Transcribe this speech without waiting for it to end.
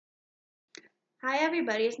Hi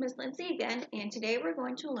everybody, it's Miss Lindsay again, and today we're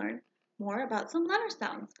going to learn more about some letter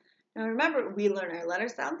sounds. Now remember, we learn our letter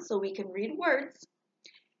sounds so we can read words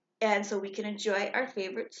and so we can enjoy our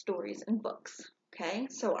favorite stories and books. Okay,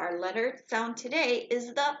 so our letter sound today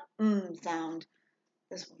is the sound.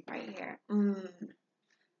 This one right here.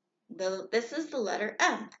 This is the letter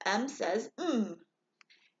M. M says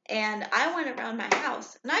And I went around my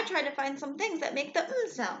house and I tried to find some things that make the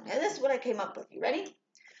sound. And this is what I came up with. You ready?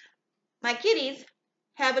 My kitties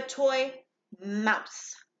have a toy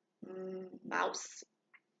mouse. Mouse.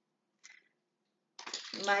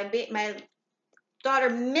 My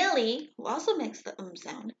daughter Millie, who also makes the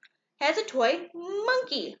sound, has a toy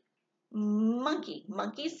monkey. Monkey.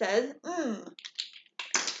 Monkey says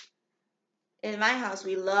In my house,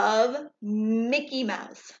 we love Mickey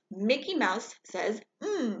Mouse. Mickey Mouse says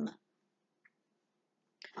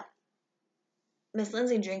Miss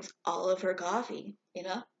Lindsay drinks all of her coffee in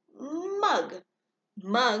a mug.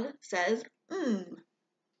 Mug says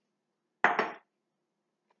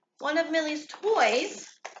One of Millie's toys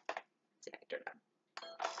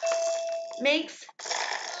makes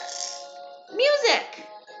music.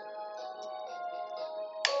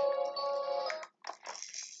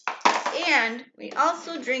 And we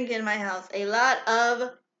also drink in my house a lot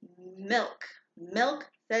of milk. Milk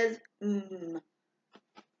says And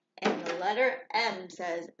the letter M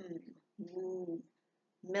says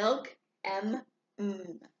Milk,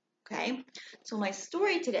 Okay? So my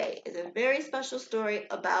story today is a very special story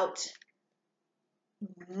about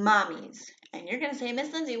mommies. And you're going to say,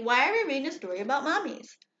 Miss Lindsay, why are we reading a story about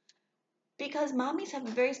mommies? Because mommies have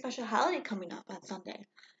a very special holiday coming up on Sunday.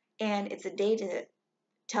 And it's a day to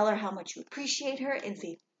tell her how much you appreciate her and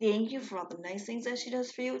say thank you for all the nice things that she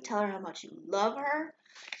does for you. Tell her how much you love her.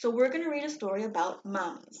 So we're going to read a story about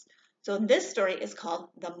mommies. So this story is called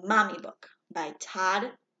The Mommy Book by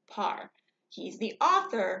Todd Parr. He's the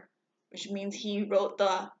author, which means he wrote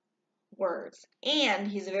the words. And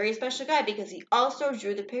he's a very special guy because he also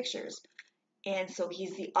drew the pictures. And so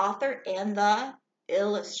he's the author and the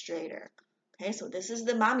illustrator. Okay, so this is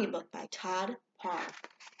The Mommy Book by Todd Parr.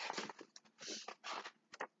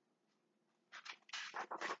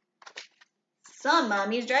 Some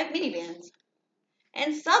mommies drive minivans,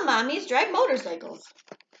 and some mommies drive motorcycles.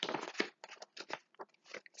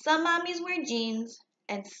 Some mommies wear jeans,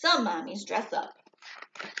 and some mommies dress up.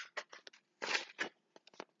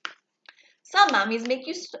 Some mommies make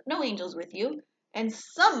you snow angels with you, and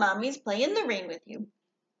some mommies play in the rain with you.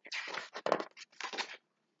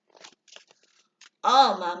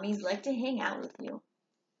 All mommies like to hang out with you.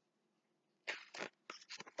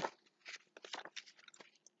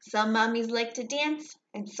 Some mommies like to dance,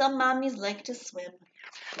 and some mommies like to swim.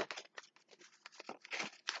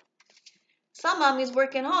 Some mommies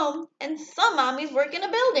work at home, and some mommies work in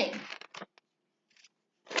a building.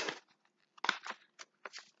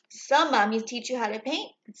 Some mommies teach you how to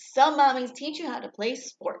paint, and some mommies teach you how to play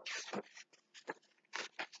sports.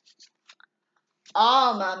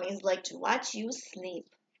 All mommies like to watch you sleep.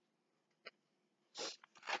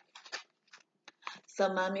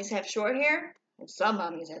 Some mommies have short hair, and some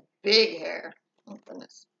mommies have big hair. Oh,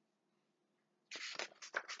 goodness.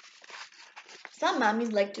 Some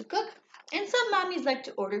mommies like to cook, and some mommies like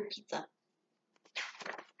to order pizza.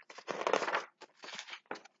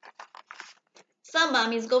 Some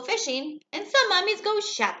mommies go fishing, and some mommies go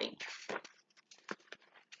shopping.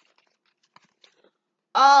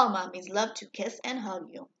 All mommies love to kiss and hug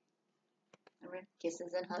you. Remember,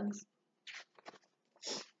 kisses and hugs?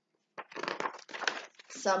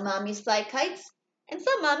 Some mommies fly kites, and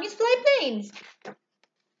some mommies fly planes.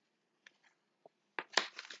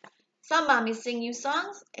 Some mommies sing you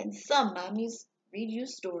songs, and some mommies read you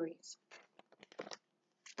stories.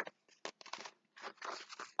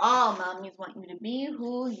 All mommies want you to be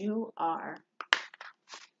who you are.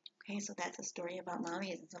 Okay, so that's a story about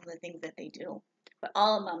mommies and some of the things that they do. But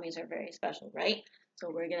all mommies are very special, right?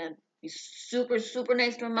 So we're going to be super, super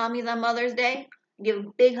nice to our mommies on Mother's Day. Give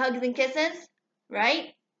big hugs and kisses,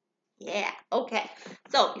 right? Yeah, okay.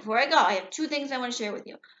 So before I go, I have two things I want to share with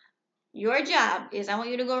you. Your job is I want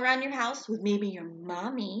you to go around your house with maybe your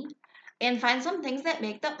mommy and find some things that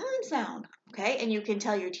make the sound, okay? And you can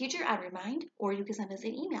tell your teacher on Remind, or you can send us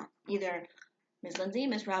an email, either Miss Lindsay,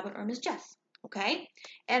 Miss Robin, or Miss Jess, okay?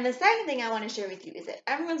 And the second thing I want to share with you is that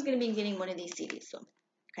everyone's going to be getting one of these CDs soon,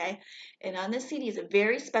 okay? And on this CD is a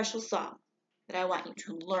very special song that I want you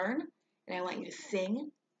to learn, and I want you to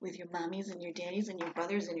sing with your mommies and your daddies and your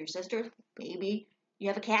brothers and your sisters. Maybe you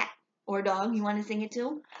have a cat or a dog you want to sing it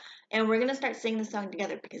to. And we're going to start singing the song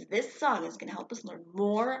together because this song is going to help us learn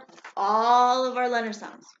more of all of our letter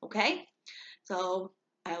sounds, okay? So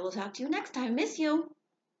I will talk to you next time. Miss you.